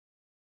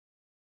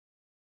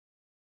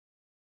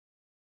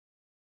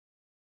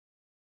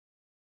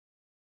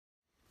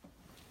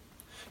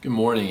Good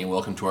morning and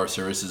welcome to our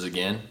services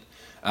again.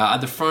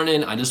 At the front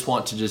end, I just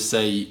want to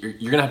say you're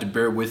going to have to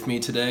bear with me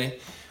today.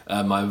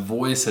 My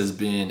voice has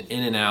been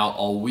in and out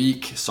all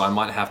week, so I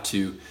might have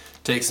to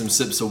take some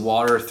sips of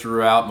water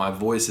throughout. My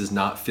voice is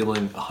not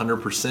feeling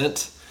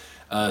 100%,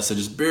 so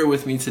just bear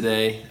with me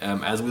today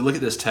as we look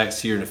at this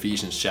text here in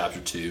Ephesians chapter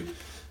 2,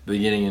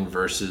 beginning in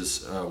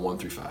verses 1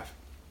 through 5.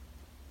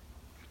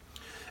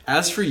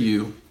 As for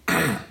you,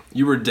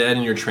 you were dead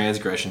in your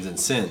transgressions and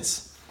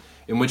sins,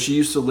 in which you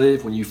used to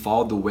live when you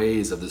followed the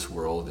ways of this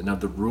world and of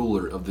the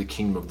ruler of the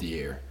kingdom of the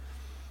air,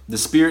 the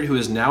spirit who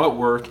is now at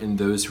work in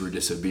those who are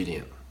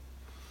disobedient.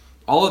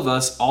 All of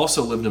us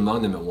also lived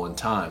among them at one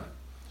time,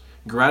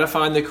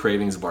 gratifying the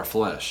cravings of our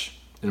flesh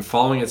and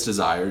following its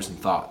desires and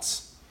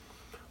thoughts.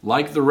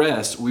 Like the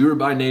rest, we were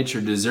by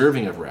nature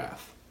deserving of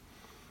wrath.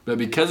 But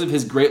because of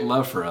his great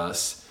love for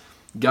us,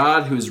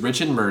 God, who is rich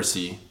in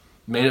mercy,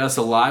 made us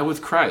alive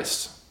with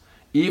Christ,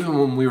 even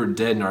when we were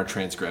dead in our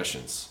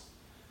transgressions.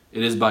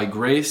 It is by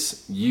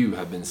grace you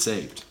have been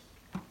saved.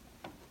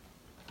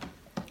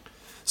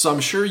 So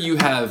I'm sure you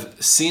have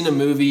seen a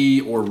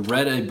movie or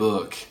read a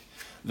book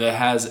that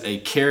has a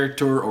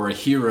character or a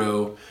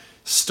hero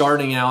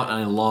starting out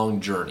on a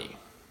long journey.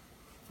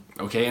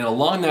 Okay, and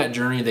along that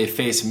journey they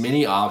face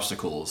many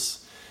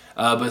obstacles.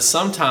 But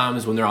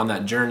sometimes when they're on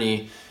that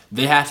journey,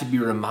 they have to be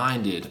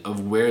reminded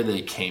of where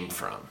they came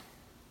from.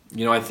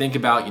 I think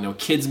about,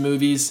 kids'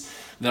 movies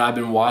that I've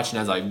been watching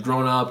as I've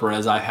grown up or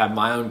as I have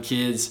my own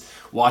kids,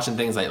 watching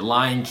things like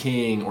Lion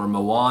King or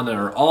Moana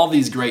or all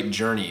these great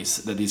journeys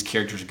that these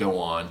characters go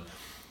on,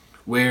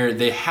 where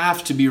they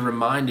have to be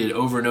reminded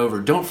over and over,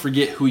 don't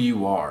forget who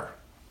you are.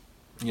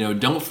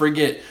 Don't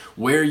forget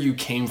where you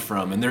came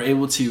from. And they're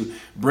able to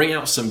bring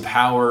out some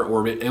power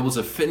or able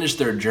to finish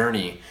their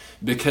journey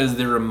because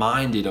they're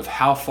reminded of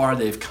how far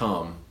they've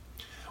come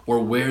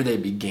or where they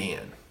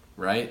began,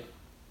 right?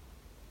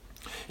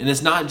 And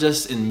it's not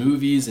just in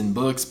movies and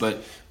books,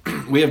 but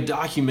we have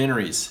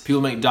documentaries.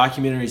 People make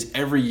documentaries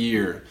every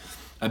year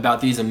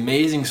about these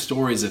amazing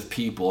stories of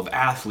people, of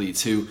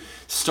athletes who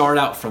start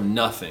out from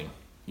nothing,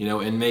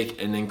 and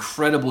make an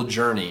incredible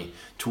journey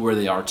to where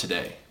they are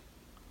today.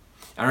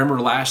 I remember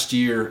last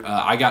year,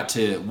 I got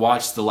to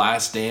watch The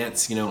Last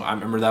Dance. I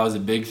remember that was a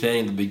big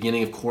thing at the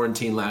beginning of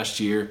quarantine last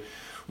year,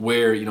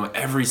 where,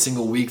 every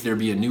single week there'd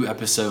be a new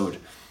episode.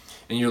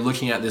 And you're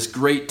looking at this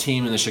great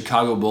team in the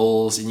Chicago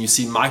Bulls, and you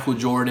see Michael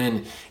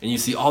Jordan, and you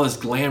see all this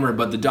glamour,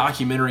 but the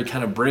documentary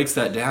kind of breaks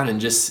that down and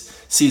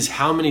just sees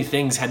how many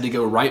things had to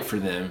go right for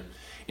them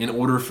in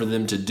order for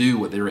them to do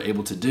what they were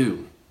able to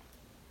do.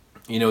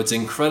 It's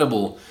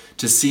incredible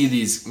to see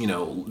these,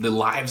 the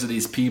lives of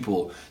these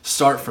people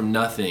start from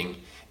nothing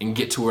and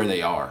get to where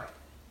they are.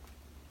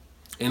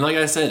 And like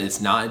I said, it's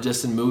not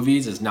just in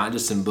movies, it's not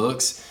just in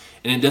books,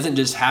 and it doesn't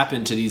just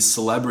happen to these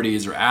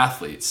celebrities or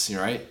athletes,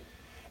 right?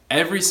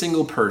 Every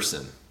single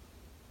person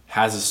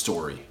has a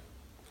story.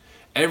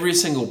 Every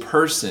single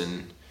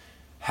person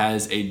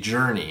has a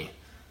journey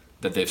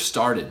that they've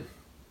started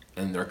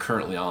and they're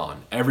currently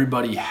on.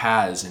 Everybody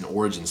has an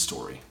origin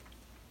story.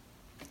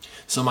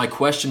 So my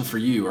question for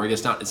you, or I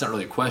guess it's not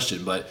really a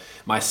question, but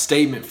my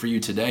statement for you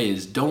today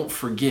is don't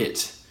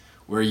forget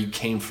where you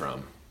came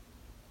from.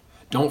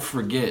 Don't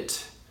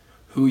forget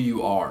who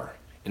you are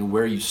and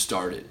where you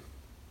started.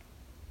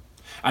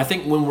 I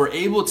think when we're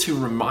able to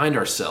remind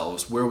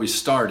ourselves where we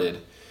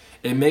started,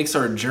 it makes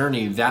our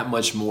journey that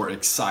much more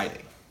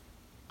exciting.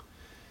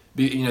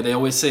 They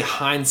always say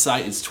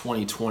hindsight is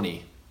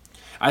 20/20.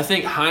 I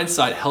think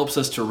hindsight helps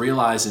us to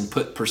realize and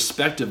put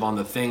perspective on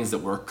the things that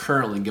we're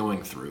currently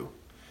going through.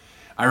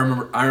 I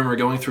remember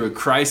going through a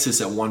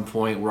crisis at one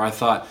point where I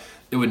thought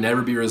it would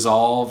never be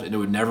resolved and it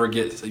would never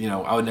get,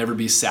 I would never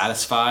be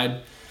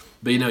satisfied.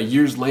 But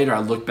years later I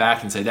look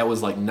back and say that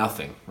was like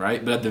nothing,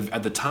 right? But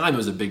at the time it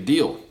was a big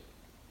deal.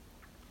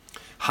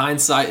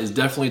 Hindsight is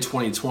definitely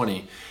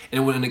 20/20.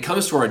 And when it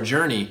comes to our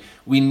journey,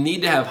 we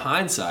need to have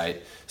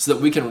hindsight so that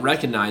we can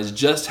recognize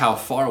just how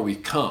far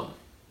we've come,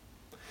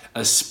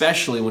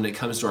 especially when it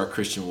comes to our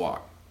Christian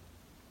walk.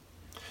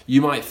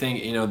 You might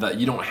think, that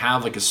you don't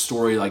have like a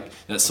story like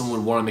that someone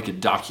would want to make a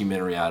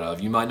documentary out of.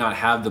 You might not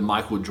have the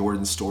Michael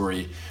Jordan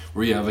story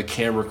where you have a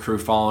camera crew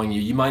following you.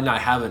 You might not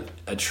have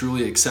a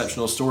truly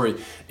exceptional story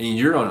in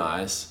your own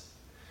eyes,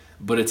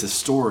 but it's a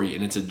story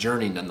and it's a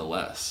journey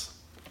nonetheless.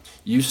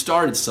 You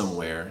started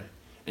somewhere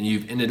and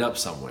you've ended up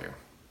somewhere.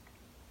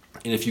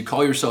 And if you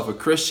call yourself a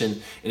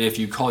Christian and if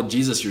you call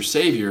Jesus your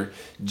Savior,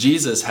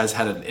 Jesus has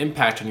had an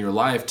impact on your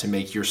life to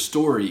make your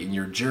story and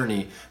your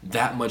journey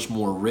that much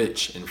more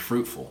rich and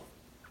fruitful.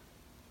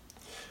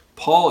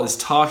 Paul is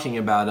talking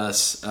about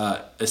us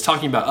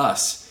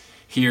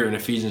here in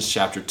Ephesians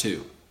chapter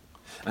 2.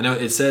 I know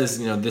it says,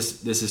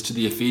 this is to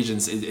the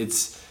Ephesians.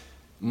 It's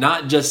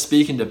not just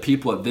speaking to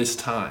people at this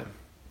time.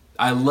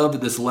 I love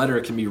that this letter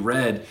can be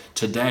read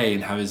today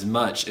and have as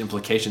much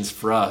implications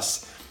for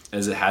us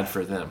as it had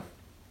for them.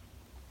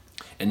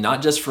 And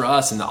not just for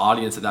us in the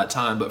audience at that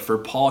time, but for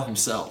Paul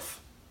himself.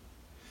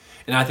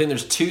 And I think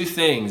there's two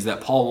things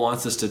that Paul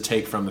wants us to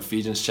take from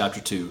Ephesians chapter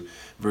 2,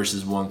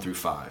 verses 1 through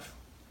 5.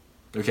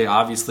 Okay,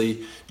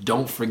 obviously,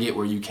 don't forget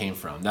where you came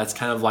from. That's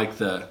kind of like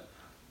the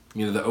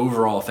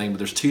overall thing, but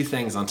there's two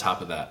things on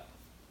top of that.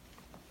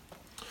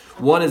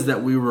 One is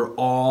that we were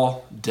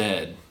all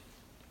dead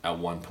at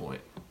one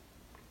point.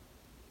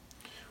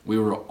 We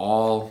were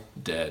all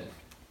dead.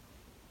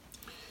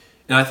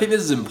 And I think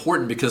this is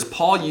important because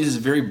Paul uses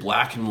very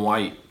black and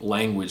white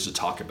language to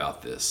talk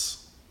about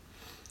this.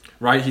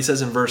 Right? He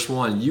says in verse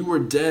 1, you were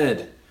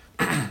dead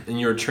in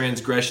your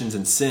transgressions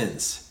and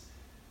sins.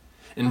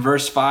 In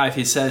verse 5,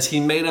 he says, he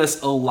made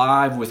us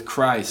alive with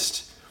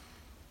Christ,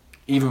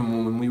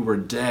 even when we were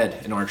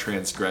dead in our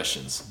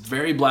transgressions.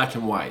 Very black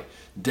and white.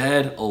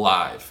 Dead,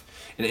 alive.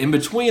 And in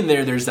between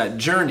there's that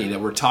journey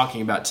that we're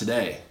talking about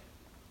today.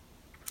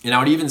 And I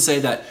would even say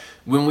that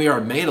when we are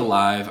made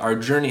alive, our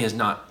journey is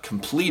not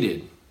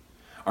completed.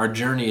 Our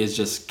journey is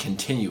just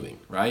continuing,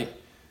 right?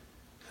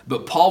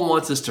 But Paul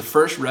wants us to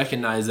first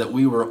recognize that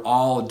we were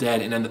all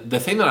dead. And the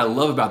thing that I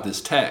love about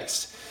this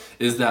text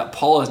is that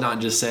Paul is not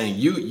just saying,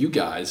 you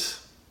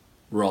guys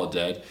were all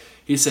dead.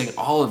 He's saying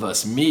all of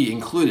us, me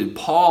included.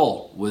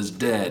 Paul was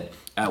dead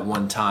at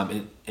one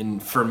time.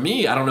 And for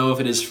me, I don't know if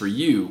it is for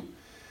you,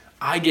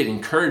 I get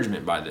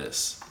encouragement by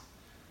this.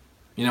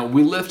 You know,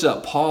 we lift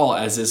up Paul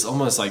as this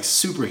almost like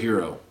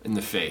superhero in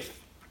the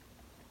faith.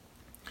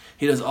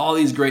 He does all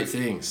these great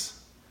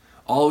things,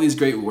 all these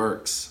great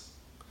works.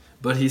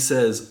 But he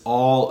says,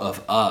 all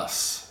of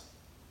us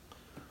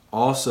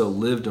also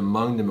lived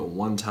among them at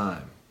one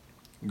time,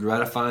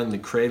 gratifying the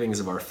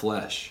cravings of our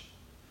flesh.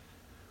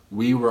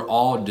 We were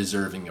all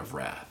deserving of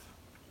wrath.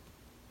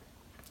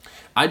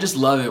 I just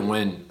love it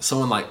when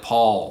someone like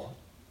Paul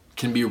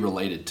can be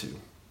related to,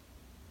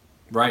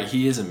 right?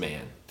 He is a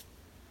man.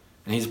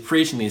 And he's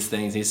preaching these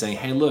things. He's saying,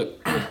 hey,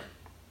 look,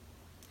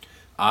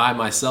 I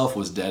myself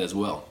was dead as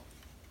well.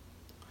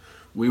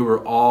 We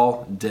were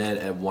all dead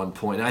at one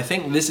point. And I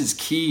think this is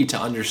key to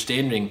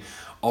understanding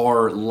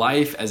our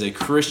life as a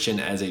Christian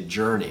as a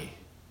journey.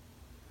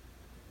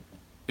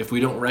 If we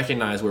don't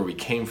recognize where we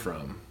came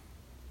from,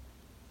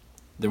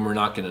 then we're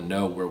not going to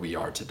know where we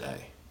are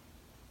today.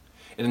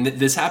 And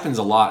this happens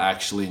a lot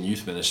actually in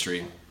youth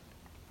ministry.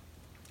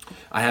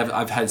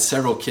 I've had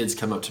several kids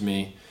come up to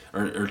me,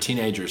 or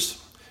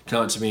teenagers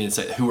come up to me and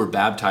say, who were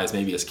baptized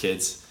maybe as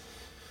kids.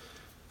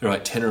 They're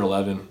like 10 or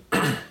 11.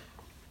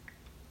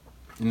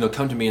 And they'll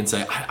come to me and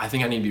say, I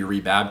think I need to be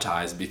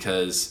rebaptized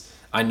because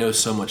I know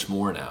so much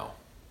more now.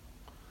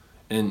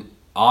 And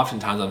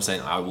oftentimes I'm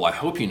saying, well, I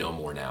hope you know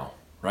more now,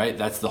 right?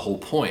 That's the whole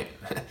point.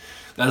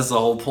 That's the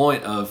whole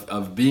point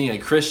of being a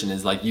Christian,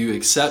 is like you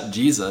accept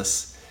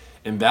Jesus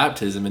in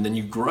baptism and then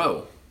you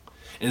grow.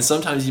 And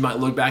sometimes you might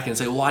look back and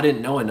say, well, I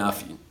didn't know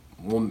enough.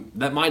 Well,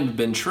 that might have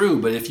been true,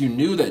 but if you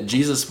knew that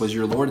Jesus was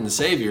your Lord and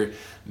Savior,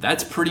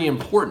 that's pretty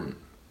important.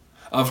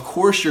 Of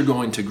course you're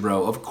going to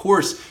grow. Of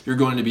course you're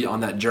going to be on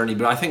that journey.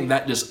 But I think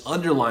that just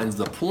underlines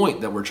the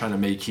point that we're trying to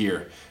make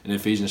here in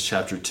Ephesians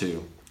chapter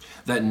 2.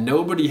 That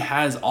nobody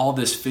has all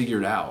this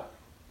figured out.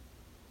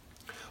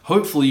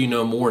 Hopefully you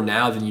know more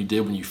now than you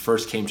did when you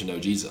first came to know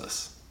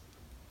Jesus.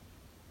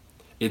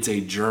 It's a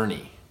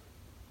journey.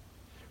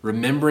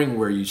 Remembering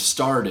where you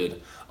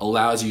started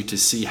allows you to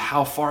see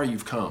how far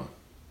you've come.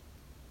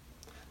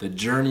 The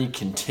journey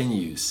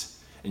continues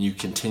and you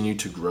continue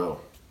to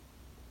grow.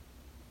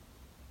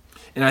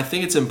 And I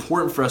think it's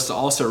important for us to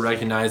also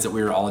recognize that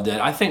we are all dead.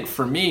 I think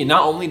for me,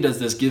 not only does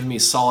this give me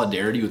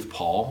solidarity with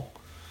Paul,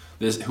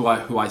 who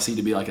I see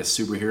to be like a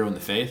superhero in the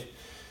faith,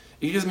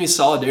 it gives me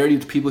solidarity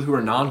with people who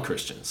are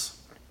non-Christians,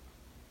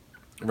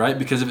 right?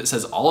 Because if it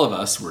says all of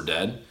us were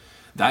dead,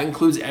 that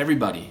includes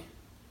everybody,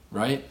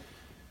 right?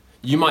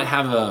 You might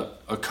have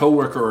a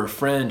coworker or a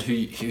friend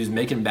who's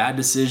making bad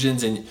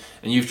decisions and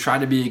you've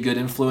tried to be a good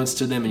influence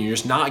to them and you're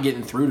just not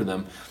getting through to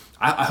them.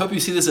 I hope you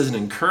see this as an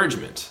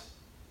encouragement.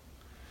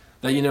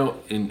 That,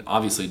 and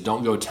obviously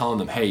don't go telling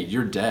them, hey,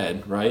 you're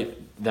dead, right?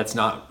 That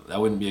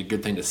wouldn't be a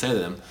good thing to say to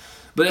them.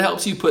 But it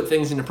helps you put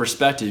things into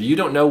perspective. You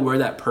don't know where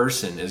that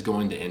person is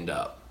going to end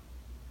up.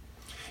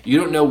 You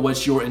don't know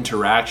what your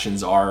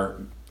interactions are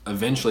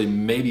eventually,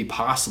 maybe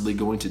possibly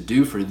going to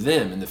do for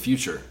them in the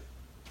future.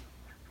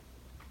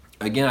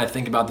 Again, I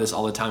think about this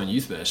all the time in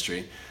youth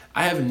ministry.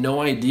 I have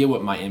no idea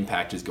what my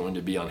impact is going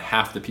to be on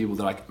half the people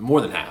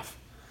more than half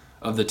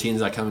of the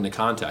teens I come into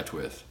contact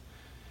with.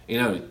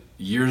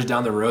 Years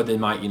down the road, they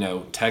might,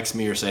 text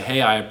me or say,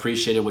 hey, I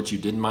appreciated what you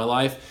did in my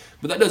life.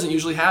 But that doesn't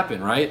usually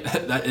happen, right?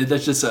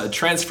 That's just a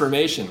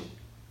transformation.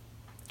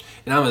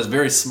 And I'm a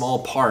very small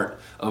part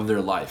of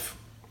their life.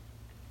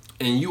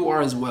 And you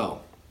are as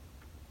well.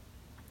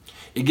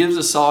 It gives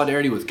us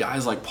solidarity with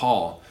guys like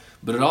Paul,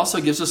 but it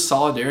also gives us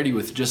solidarity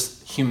with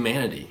just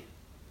humanity.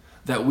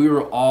 That we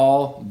were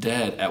all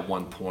dead at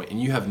one point,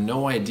 and you have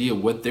no idea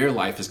what their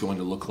life is going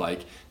to look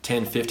like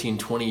 10, 15,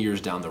 20 years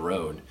down the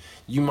road.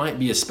 You might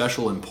be a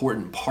special,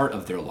 important part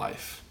of their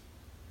life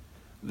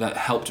that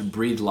helped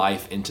breathe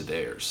life into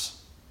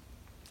theirs.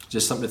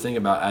 Just something to think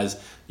about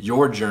as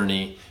your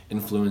journey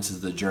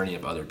influences the journey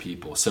of other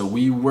people. So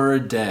we were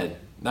dead.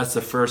 That's the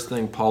first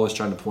thing Paul is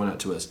trying to point out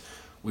to us.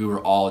 We were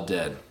all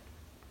dead.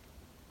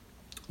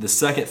 The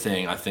second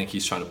thing I think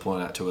he's trying to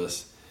point out to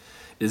us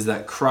is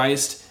that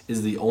Christ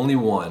is the only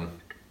one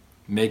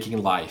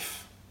making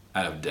life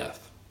out of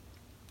death.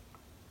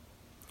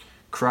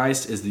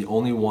 Christ is the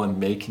only one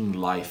making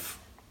life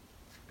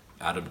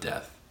out of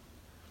death.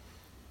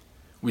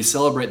 We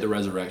celebrate the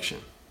resurrection.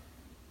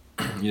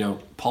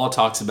 Paul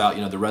talks about,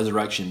 the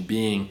resurrection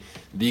being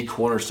the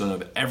cornerstone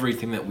of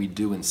everything that we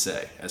do and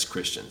say as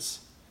Christians.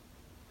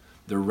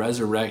 The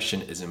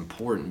resurrection is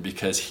important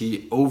because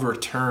he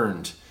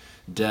overturned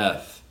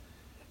death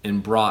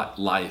and brought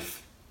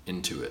life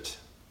into it.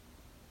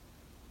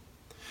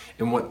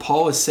 And what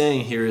Paul is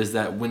saying here is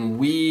that when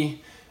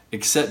we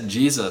accept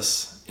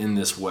Jesus in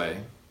this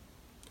way,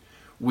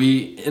 we,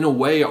 in a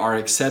way, are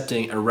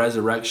accepting a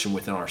resurrection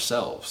within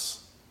ourselves.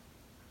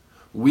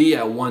 We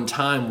at one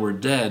time were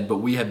dead, but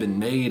we have been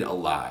made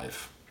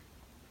alive.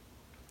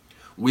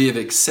 We have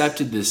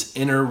accepted this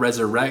inner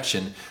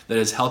resurrection that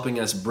is helping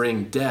us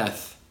bring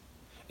death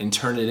and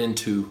turn it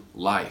into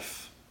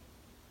life.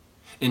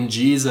 And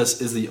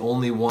Jesus is the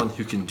only one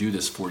who can do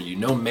this for you.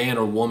 No man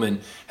or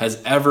woman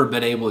has ever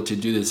been able to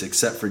do this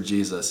except for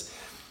Jesus.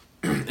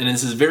 And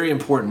this is very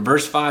important.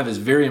 Verse 5 is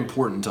very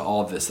important to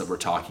all of this that we're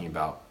talking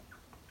about.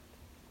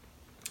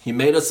 He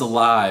made us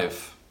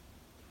alive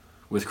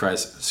with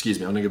Christ. I'm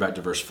going to go back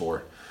to verse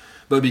 4.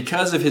 But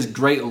because of his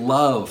great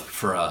love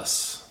for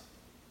us,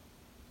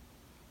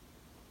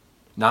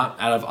 not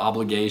out of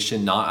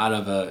obligation, not out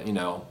of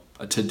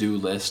a to-do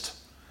list,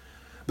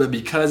 but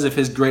because of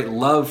his great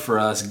love for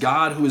us,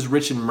 God, who is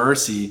rich in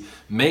mercy,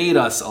 made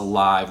us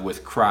alive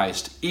with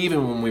Christ,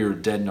 even when we were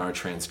dead in our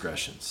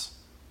transgressions.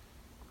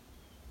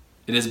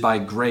 It is by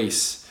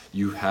grace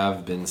you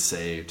have been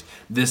saved.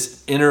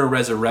 This inner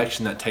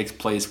resurrection that takes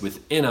place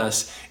within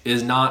us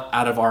is not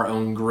out of our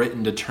own grit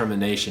and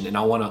determination, and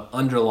I want to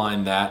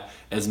underline that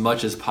as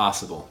much as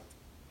possible.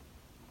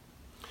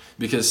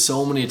 Because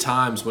so many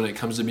times when it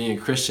comes to being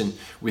a Christian,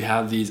 we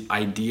have these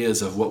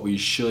ideas of what we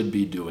should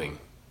be doing.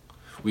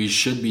 We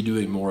should be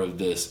doing more of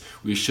this.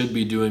 We should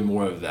be doing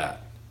more of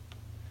that.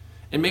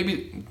 And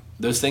maybe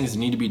those things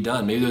need to be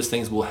done. Maybe those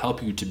things will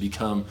help you to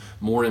become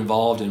more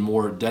involved and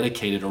more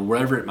dedicated or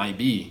whatever it might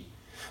be.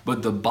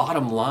 But the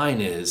bottom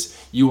line is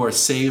you are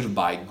saved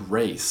by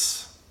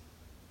grace,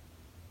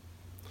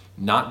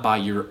 not by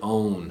your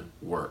own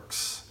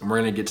works. And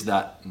we're going to get to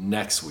that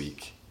next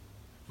week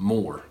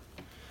more.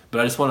 But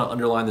I just want to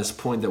underline this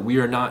point that we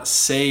are not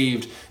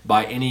saved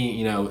by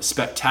any,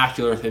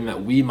 spectacular thing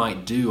that we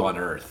might do on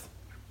earth.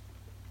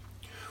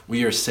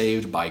 We are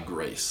saved by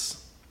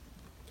grace.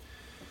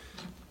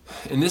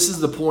 And this is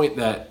the point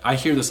that I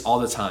hear this all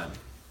the time.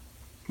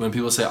 When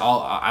people say,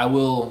 I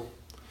will,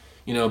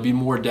 be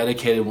more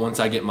dedicated once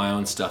I get my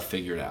own stuff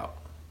figured out.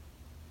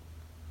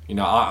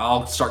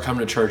 I'll start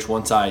coming to church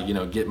once I,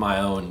 get my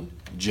own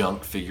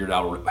junk figured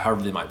out, or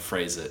however they might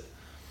phrase it.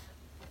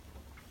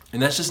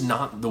 And that's just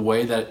not the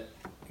way that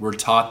we're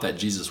taught that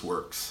Jesus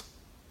works.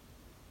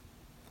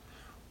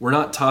 We're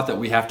not taught that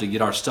we have to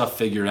get our stuff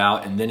figured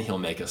out and then he'll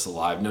make us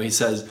alive. No, he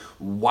says,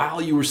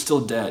 while you were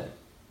still dead.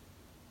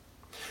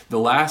 The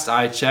last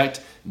I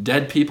checked,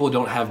 dead people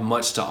don't have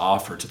much to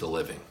offer to the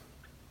living.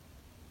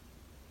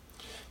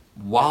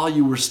 While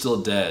you were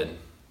still dead,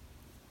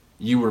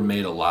 you were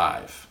made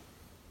alive.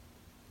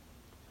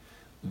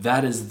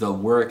 That is the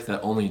work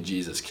that only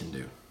Jesus can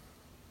do.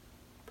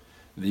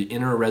 The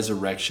inner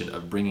resurrection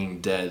of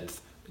bringing dead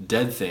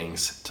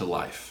things to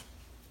life.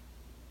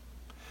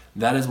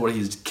 That is what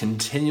he's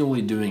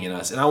continually doing in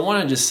us. And I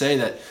want to just say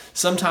that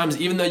sometimes,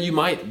 even though you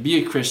might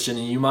be a Christian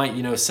and you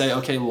might, say,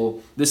 okay,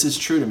 well, this is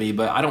true to me,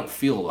 but I don't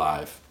feel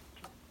alive.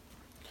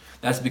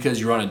 That's because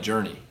you're on a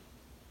journey.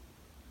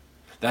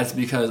 That's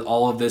because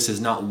all of this is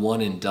not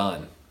one and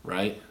done,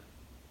 right?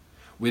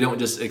 We don't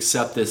just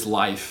accept this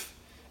life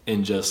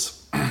and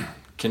just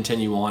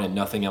continue on and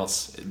nothing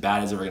else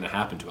bad is ever going to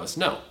happen to us.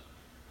 No.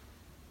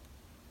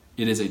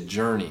 It is a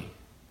journey.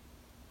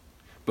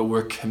 But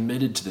we're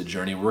committed to the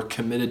journey. We're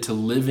committed to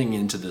living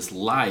into this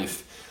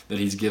life that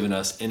he's given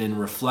us. And in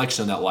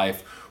reflection of that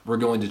life, we're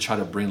going to try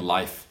to bring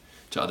life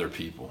to other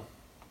people.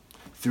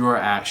 Through our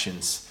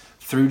actions,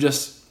 through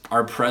just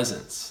our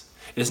presence.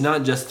 It's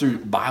not just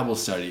through Bible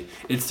study.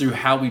 It's through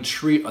how we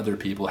treat other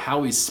people, how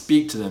we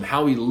speak to them,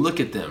 how we look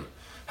at them,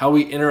 how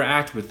we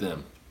interact with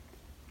them.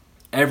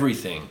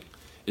 Everything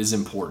is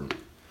important.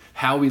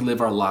 How we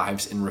live our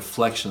lives in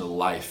reflection of the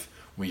life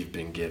we've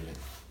been given.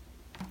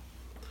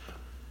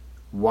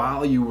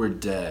 While you were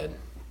dead,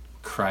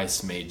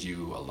 Christ made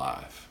you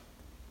alive.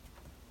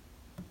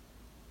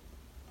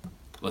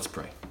 Let's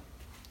pray.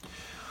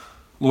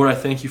 Lord, I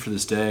thank you for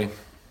this day,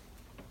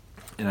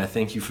 and I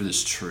thank you for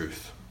this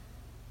truth.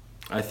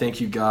 I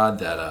thank you, God,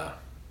 that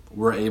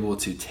we're able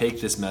to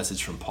take this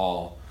message from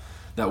Paul,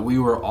 that we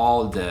were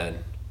all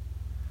dead,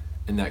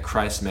 and that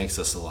Christ makes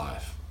us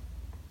alive.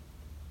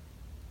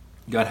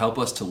 God, help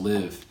us to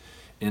live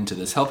into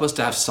this. Help us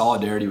to have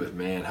solidarity with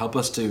man. Help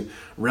us to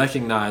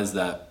recognize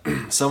that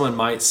someone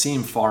might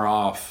seem far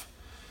off,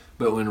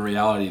 but when in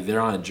reality, they're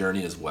on a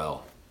journey as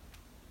well.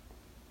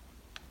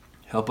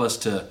 Help us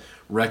to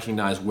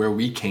recognize where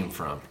we came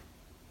from.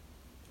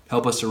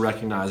 Help us to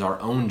recognize our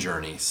own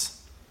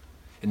journeys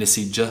and to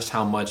see just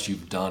how much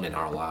you've done in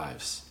our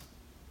lives.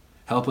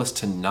 Help us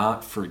to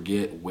not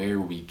forget where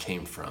we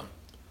came from,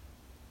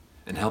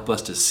 and help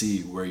us to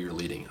see where you're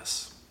leading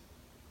us.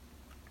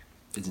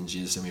 It's in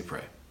Jesus' name we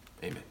pray.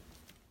 Amen.